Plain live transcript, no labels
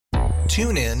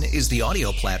TuneIn is the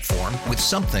audio platform with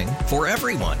something for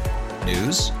everyone.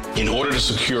 News. In order to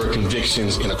secure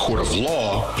convictions in a court of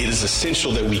law, it is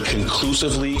essential that we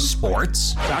conclusively.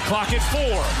 Sports. Shot clock at 4.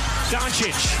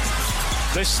 Doncic.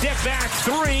 The step back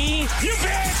 3. You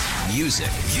bet. Music.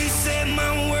 You set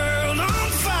my world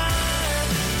on fire.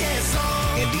 Yes,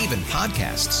 and even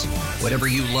podcasts. Whatever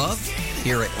you love,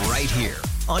 hear it right here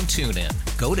on TuneIn.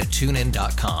 Go to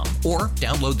TuneIn.com or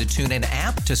download the TuneIn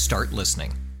app to start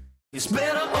listening. It's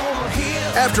better over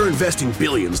here. After investing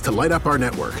billions to light up our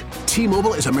network,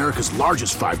 T-Mobile is America's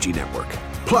largest 5G network.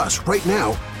 Plus, right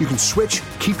now, you can switch,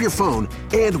 keep your phone,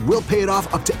 and we'll pay it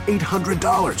off up to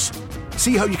 $800.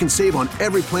 See how you can save on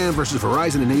every plan versus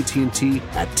Verizon and AT&T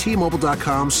at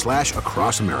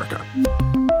T-Mobile.com/across-America.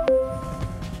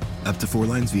 Up to 4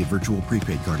 lines via virtual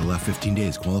prepaid card. Allow 15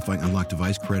 days. Qualifying unlocked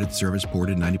device credit service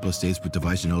ported 90-plus states with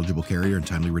device and eligible carrier and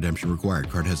timely redemption required.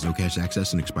 Card has no cash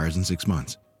access and expires in 6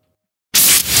 months.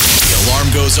 The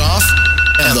alarm goes off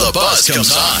and the buzz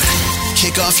comes on.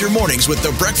 Kick off your mornings with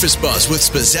the Breakfast Buzz with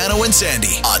Spezzano and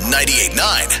Sandy on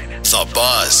 98.9 The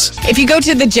Buzz. If you go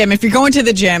to the gym, if you're going to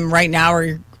the gym right now or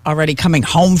you're already coming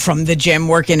home from the gym,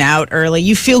 working out early,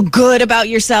 you feel good about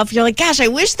yourself. You're like, gosh, I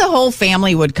wish the whole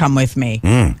family would come with me,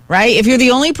 right? If you're the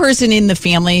only person in the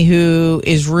family who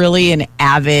is really an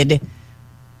avid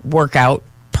workout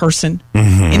person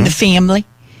in the family,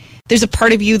 there's a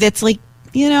part of you that's like,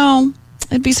 you know,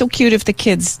 it'd be so cute if the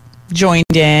kids joined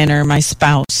in or my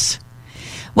spouse.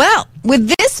 Well, would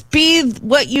this be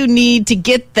what you need to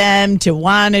get them to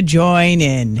want to join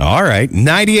in? All right.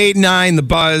 98.9 The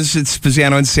Buzz. It's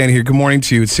Spezzano and Sandy here. Good morning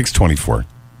to you. It's 6:24.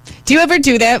 Do you ever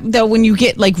do that, though, when you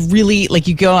get, like, really, like,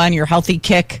 you go on your healthy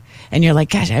kick and you're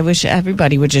like, gosh, I wish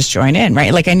everybody would just join in,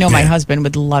 right? Like, I know my husband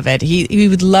would love it. He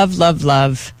would love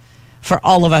for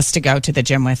all of us to go to the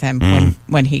gym with him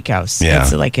when he goes. Yeah.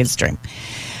 It's like his dream.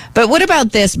 But what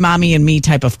about this mommy and me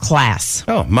type of class?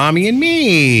 Oh, mommy and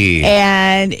me.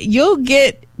 And you'll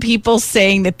get people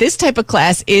saying that this type of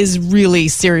class is really,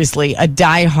 seriously, a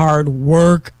die-hard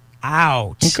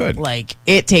workout. Good. Like,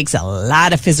 it takes a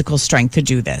lot of physical strength to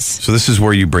do this. So this is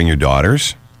where you bring your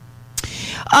daughters?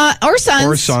 Or sons.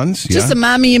 Or sons, yeah. Just a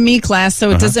mommy and me class,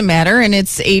 so it doesn't matter. And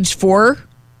it's age 4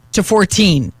 to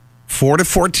 14. 4 to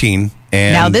 14.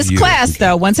 And now this class,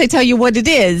 though, once I tell you what it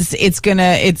is, it's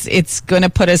gonna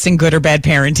put us in good or bad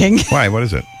parenting. Why? What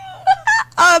is it?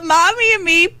 A mommy and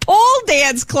me pole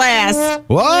dance class.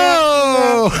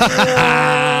 Whoa!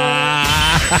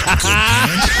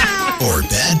 Or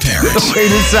bad parents. Wait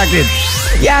a second.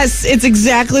 Yes, it's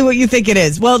exactly what you think it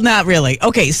is. Well, not really.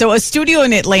 Okay, so a studio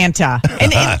in Atlanta.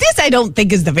 And this, I don't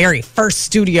think, is the very first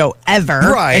studio ever.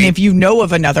 Right. And if you know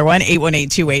of another one,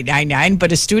 818-2899.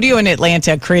 But a studio in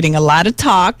Atlanta creating a lot of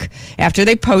talk after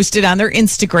they posted on their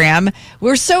Instagram.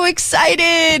 We're so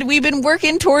excited. We've been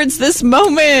working towards this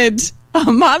moment.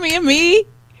 Mommy and me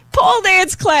pole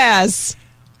dance class.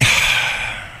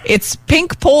 It's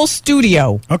Pink Pole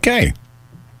Studio. Okay.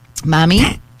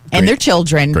 Mommy and their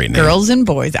children, girls and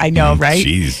boys. I know, right?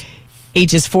 Jeez.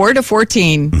 Ages 4 to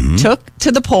 14 took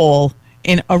to the pole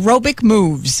in aerobic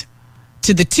moves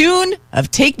to the tune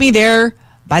of Take Me There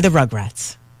by the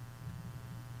Rugrats.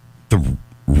 The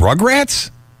Rugrats?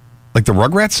 Like the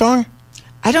Rugrats song?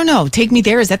 I don't know. Take Me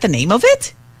There, is that the name of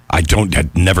it? I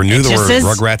never knew there were says,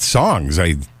 Rugrats songs.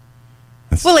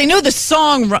 Well, I know the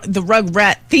song, the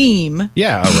Rugrat theme.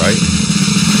 Yeah, all right.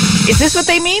 Is this what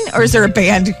they mean, or is there a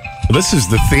band? This is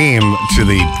the theme to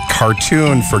the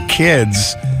cartoon for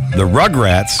kids, the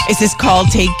Rugrats. Is this called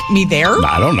Take Me There?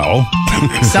 I don't know.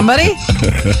 Somebody?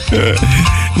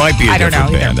 Might be a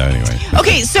different band either. anyway.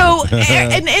 Okay, so,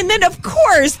 and then, of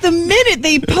course, the minute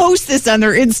they post this on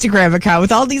their Instagram account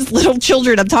with all these little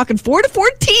children, I'm talking 4 to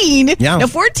 14. Yeah. Now,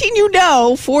 14 you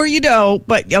know, 4 you know,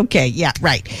 but okay, yeah,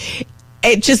 right.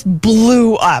 It just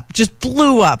blew up.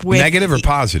 With Negative or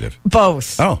positive?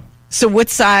 Both. Oh. So what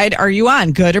side are you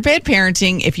on? Good or bad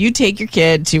parenting if you take your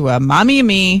kid to a mommy and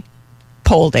me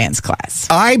pole dance class?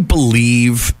 I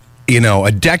believe,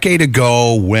 a decade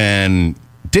ago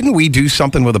didn't we do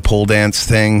something with a pole dance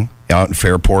thing out in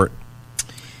Fairport?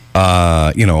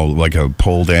 Like a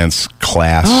pole dance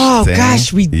class thing. Oh,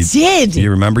 gosh, we did.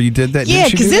 You remember you did that? Yeah,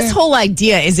 because this whole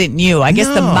idea isn't new. I guess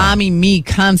the No. mommy-me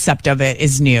concept of it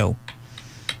is new.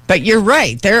 But you're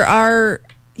right. There are...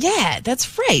 Yeah,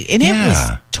 that's right. And it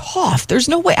was tough. There's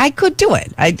no way I could do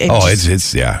it. You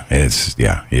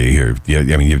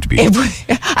have to be.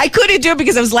 I couldn't do it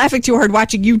because I was laughing too hard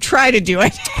watching you try to do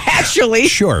it, actually.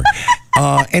 Sure.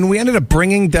 And we ended up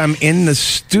bringing them in the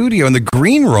studio, in the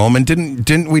green room, and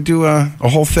didn't we do a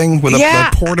whole thing with a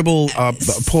portable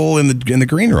pool in the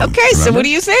green room? Okay, so what do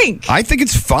you think? I think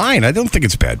it's fine. I don't think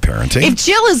it's bad parenting. If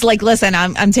Jill is like, listen,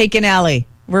 I'm taking Allie.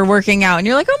 We're working out. And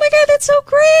you're like, oh, my God, that's so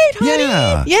great, honey.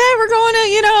 Yeah, we're going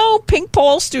to, Pink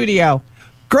Pole Studio.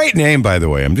 Great name, by the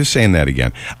way. I'm just saying that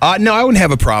again. No, I wouldn't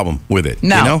have a problem with it.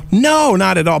 No. No,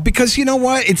 not at all. Because you know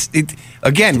what?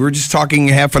 Again, we were just talking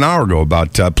half an hour ago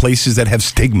about places that have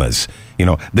stigmas.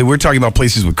 We're talking about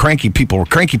places with cranky people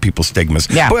stigmas.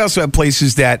 Yeah. But we also have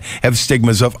places that have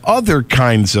stigmas of other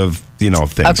kinds of, things.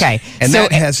 Okay. And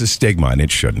that has a stigma, and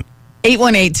it shouldn't.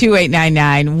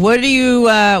 818-2899. What do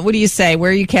you say? Where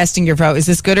are you casting your vote? Is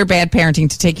this good or bad parenting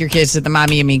to take your kids to the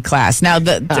Mommy and Me class? Now,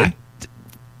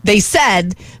 they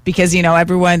said, because,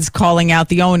 everyone's calling out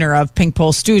the owner of Pink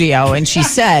Pole Studio, and she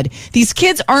said, these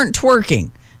kids aren't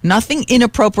twerking. Nothing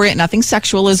inappropriate, nothing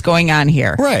sexual is going on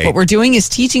here. Right. What we're doing is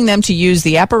teaching them to use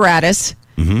the apparatus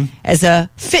as a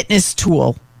fitness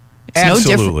tool.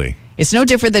 Absolutely. It's no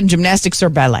different than gymnastics or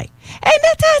ballet. And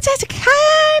that's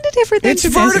kind of different than It's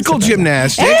vertical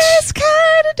gymnastics. It's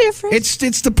kind of different.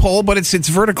 It's the pole, but it's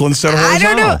vertical instead of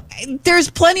horizontal. I don't know. There's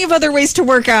plenty of other ways to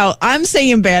work out. I'm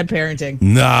saying bad parenting.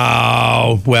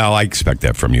 No. Well, I expect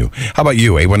that from you. How about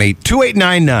you?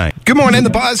 818-2899. Good morning,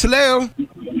 the Buzz. Hello.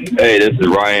 Hey, this is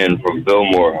Ryan from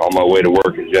Fillmore on my way to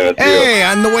work in Geneseo. Hey,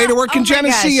 on the way to work in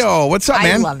Geneseo. What's up,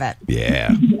 man? I love it.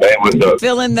 Yeah. Hey, what's up?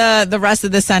 Fill in the rest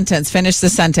of the sentence. Finish the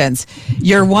sentence.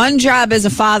 Your one job as a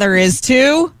father is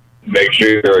to make sure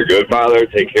you're a good father,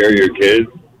 take care of your kids.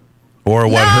 Or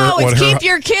keep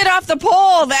your kid off the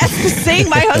pole. That's the thing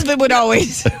my husband would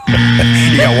always.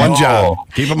 You got one job.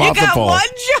 Keep him off the pole.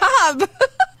 You got one job.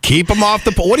 Keep him off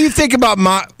the pole. What do you think about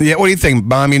what do you think?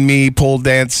 Mommy and Me pole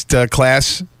dance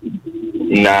class?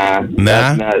 Nah.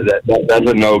 That's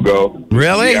a no-go.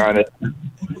 Really? To be honest.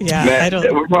 Yeah, Man,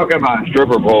 we're talking about a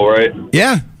stripper pole, right?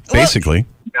 Yeah, basically.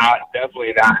 Nah,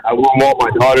 definitely not. I wouldn't want my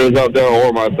daughters out there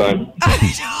or my son.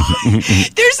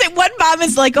 There's one mom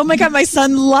is like, oh my God, my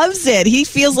son loves it. He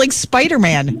feels like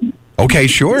Spider-Man. Okay,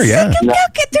 sure, yeah.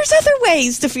 There's other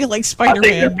ways to feel like Spider-Man.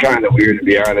 I think that's kind of weird, to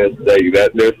be honest.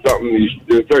 There's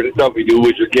certain stuff you do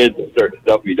with your kids and certain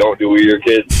stuff you don't do with your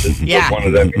kids. This is just one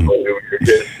of them you don't do with your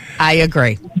kids. I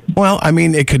agree. Well, I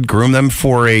mean, it could groom them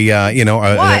for a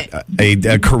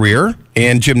career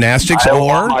in gymnastics. I don't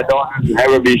want my daughters to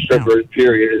ever be strippers,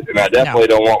 period. And I definitely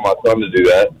don't want my son to do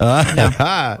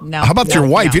that. No. How about your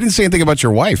wife? You didn't say anything about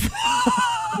your wife.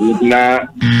 Nah.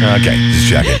 Okay, just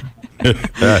checking.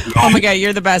 Oh my God,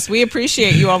 you're the best. We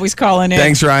appreciate you always calling in.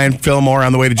 Thanks, Ryan. Fillmore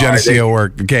on the way to Geneseo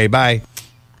work. Okay, bye.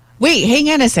 Wait, hang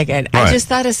on a second. What? I just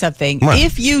thought of something. What?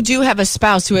 If you do have a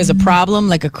spouse who has a problem,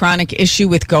 like a chronic issue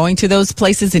with going to those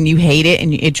places and you hate it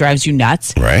and it drives you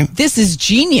nuts, right? This is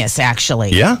genius,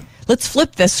 actually. Yeah. Let's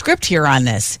flip the script here on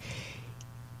this.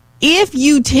 If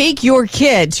you take your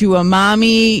kid to a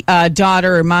mommy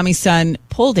daughter or mommy son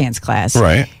pole dance class,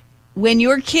 right? When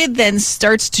your kid then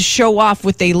starts to show off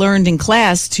what they learned in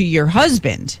class to your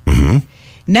husband,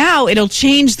 now it'll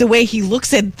change the way he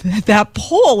looks at that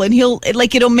pole, and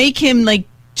it'll make him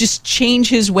just change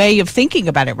his way of thinking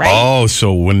about it, right? Oh,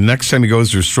 so when next time he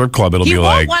goes to a strip club, it'll be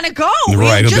like, he won't want to go.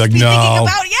 Right, He'll he'll be like, just no.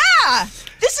 thinking about,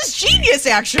 this is genius,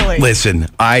 actually. Listen,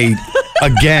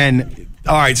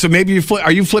 all right, so maybe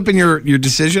are you flipping your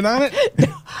decision on it?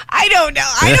 I don't know.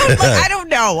 I don't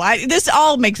know. This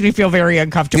all makes me feel very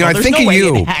uncomfortable. I There's think no of way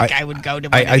you. in heck I would go to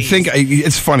one of these. think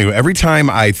it's funny. Every time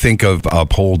I think of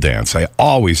pole dance, I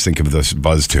always think of this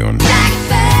Buzz tune.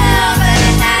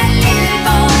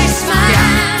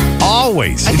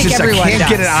 Always. I think everyone I can't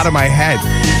get it out of my head.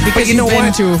 Because you know you've been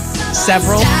what? to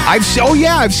several. I've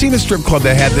seen a strip club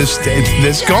that had this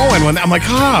going. When I'm like,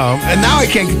 and now I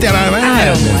can't get that out of my head.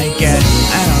 I don't like it.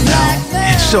 I don't know.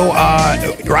 So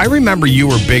I remember you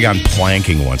were big on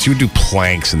planking once. You would do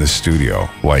planks in the studio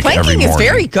every morning. Planking is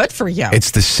very good for you.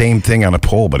 It's the same thing on a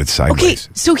pole, but it's sideways. Okay,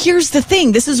 so here's the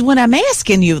thing. This is what I'm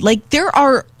asking you. There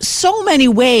are so many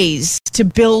ways to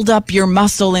build up your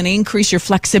muscle and increase your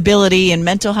flexibility and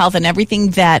mental health and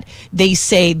everything that they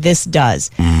say this does.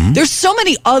 Mm-hmm. There's so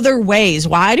many other ways.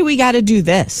 Why do we got to do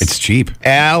this? It's cheap.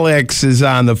 Alex is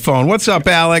on the phone. What's up,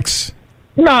 Alex?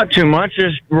 Not too much,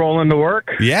 just rolling to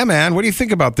work. Yeah, man. What do you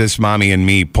think about this Mommy and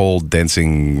Me pole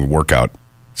dancing workout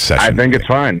session? I think it's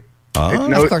fine.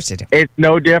 Of course you do. It's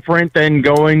no different than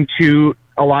going to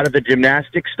a lot of the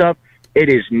gymnastic stuff. It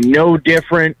is no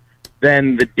different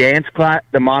than the dance class,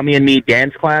 the Mommy and Me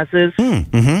dance classes.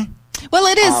 Mm-hmm. Well,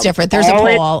 it is different. There's a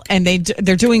pole, and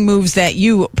they're doing moves that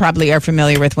you probably are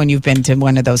familiar with when you've been to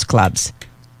one of those clubs.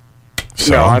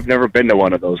 So? No, I've never been to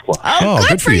one of those clubs. Oh,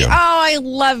 good for you. Oh, I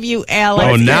love you, Alex.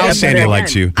 Oh, now Sandy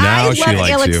likes you. Now she likes you. I love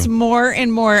Alex more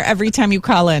and more every time you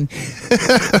call in.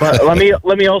 But let me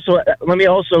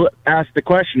also ask the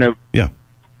question of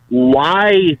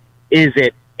why is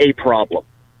it a problem?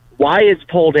 Why is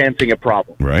pole dancing a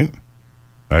problem? Right.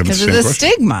 Because of the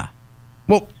stigma.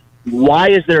 Well, why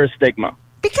is there a stigma?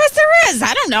 Because there is.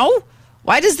 I don't know.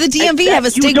 Why does the DMV have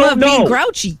a stigma of being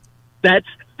grouchy? That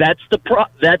is the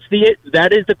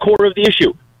core of the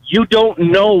issue. You don't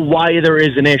know why there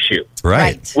is an issue.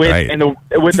 Right.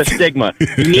 With a stigma.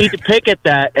 You need to pick at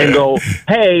that and go,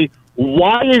 hey,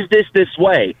 why is this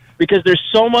way? Because there's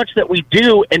so much that we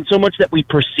do and so much that we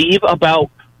perceive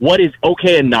about what is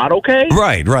okay and not okay.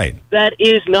 Right. That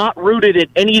is not rooted in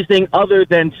anything other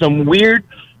than some weird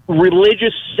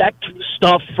religious sect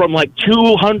stuff from like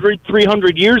 200,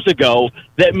 300 years ago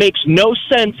that makes no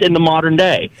sense in the modern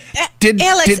day.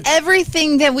 Alex,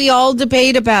 everything that we all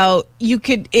debate about,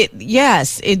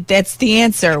 that's the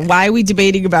answer. Why are we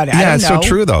debating about it? Yeah, it's so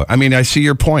true, though. I mean, I see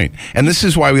your point. And this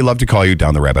is why we love to call you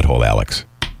down the rabbit hole, Alex.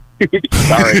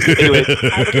 Sorry. Anyways,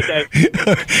 have a good day.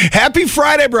 Happy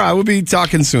Friday, bro. We'll be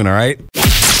talking soon, all right?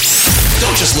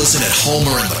 Don't just listen at home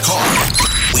or in the car.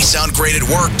 We sound great at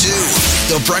work, too.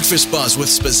 The Breakfast Buzz with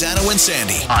Spazzano and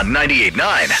Sandy on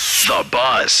 98.9 The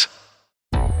Buzz.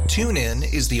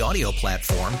 TuneIn is the audio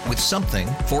platform with something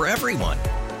for everyone.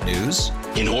 News.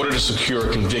 In order to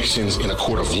secure convictions in a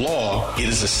court of law, it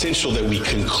is essential that we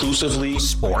conclusively.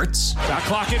 Sports. Shot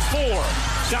clock at 4.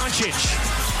 Doncic.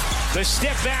 The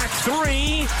step back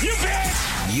 3. You bet.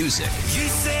 Music. You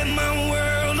set my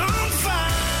world on fire.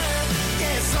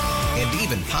 Yes, and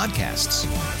even podcasts.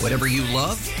 Whatever you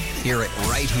love, hear it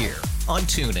right here on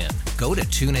TuneIn. Go to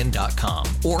TuneIn.com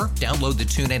or download the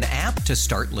TuneIn app to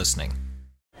start listening.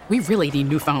 We really need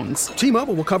new phones.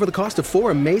 T-Mobile will cover the cost of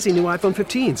 4 amazing new iPhone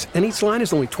 15s, and each line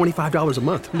is only $25 a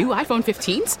month. New iPhone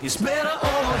 15s? It's better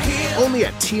over here. Only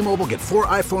at T-Mobile, get 4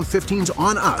 iPhone 15s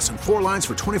on us and 4 lines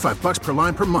for $25 per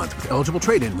line per month with eligible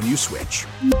trade-in when you switch.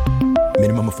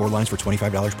 Minimum of 4 lines for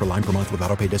 $25 per line per month with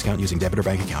autopay discount using debit or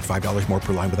bank account. $5 more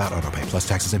per line without autopay, plus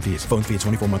taxes and fees. Phone fee at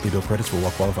 24 monthly bill credits for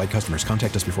well-qualified customers.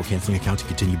 Contact us before canceling account to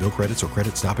continue bill credits or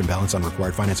credit stop and balance on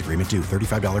required finance agreement due.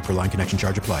 $35 per line connection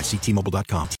charge applies. See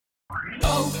T-Mobile.com.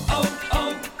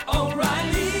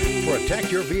 O'Reilly.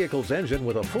 Protect your vehicle's engine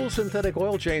with a full synthetic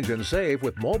oil change and save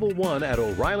with Mobil 1 at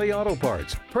O'Reilly Auto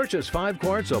Parts. Purchase 5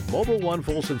 quarts of Mobil 1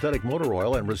 full synthetic motor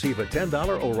oil and receive a $10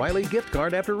 O'Reilly gift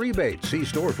card after rebate. See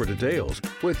store for details.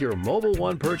 With your Mobil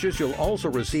 1 purchase, you'll also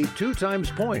receive 2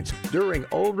 times points during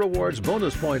O Rewards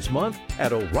Bonus Points Month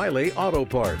at O'Reilly Auto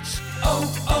Parts.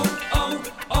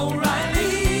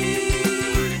 O'Reilly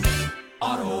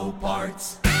Auto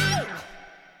Parts.